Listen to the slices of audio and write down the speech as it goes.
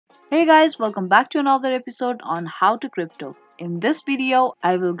Hey guys, welcome back to another episode on How to Crypto. In this video,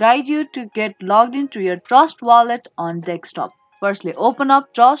 I will guide you to get logged into your Trust Wallet on desktop. Firstly, open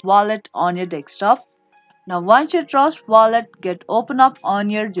up Trust Wallet on your desktop. Now once your Trust Wallet get open up on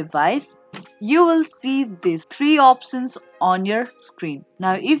your device, you will see these three options on your screen.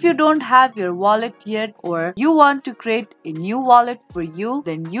 Now if you don't have your wallet yet or you want to create a new wallet for you,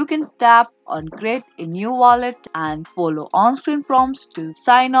 then you can tap on create a new wallet and follow on-screen prompts to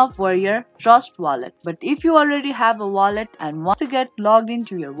sign up for your Trust Wallet. But if you already have a wallet and want to get logged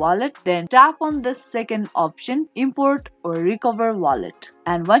into your wallet, then tap on this second option, import or recover wallet.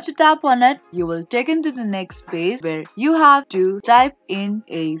 And once you tap on it, you will take into the next page where you have to type in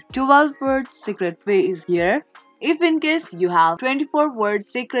a 12-word secret phrase here. If in case you have 24-word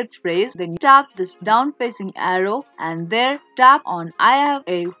secret phrase, then you tap this down facing arrow and there tap on I have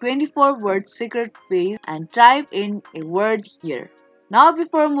a 24-word secret phrase and type in a word here. Now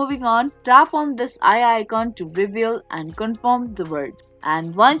before moving on, tap on this eye icon to reveal and confirm the word.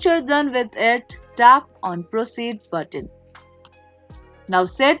 And once you're done with it, tap on proceed button. Now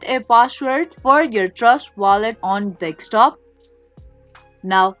set a password for your Trust Wallet on desktop.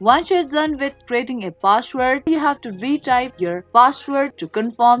 Now once you're done with creating a password, you have to retype your password to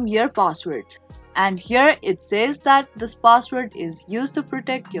confirm your password. And here it says that this password is used to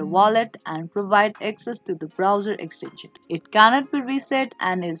protect your wallet and provide access to the browser extension. It cannot be reset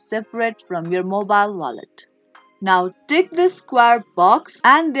and is separate from your mobile wallet. Now tick this square box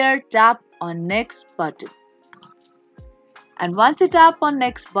and there tap on next button. And once you tap on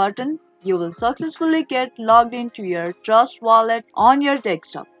next button, you will successfully get logged into your Trust Wallet on your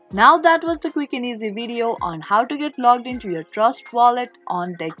desktop. Now that was the quick and easy video on how to get logged into your Trust Wallet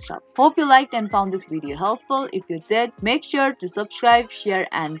on desktop. Hope you liked and found this video helpful. If you did, make sure to subscribe, share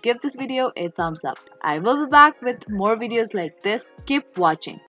and give this video a thumbs up. I will be back with more videos like this. Keep watching.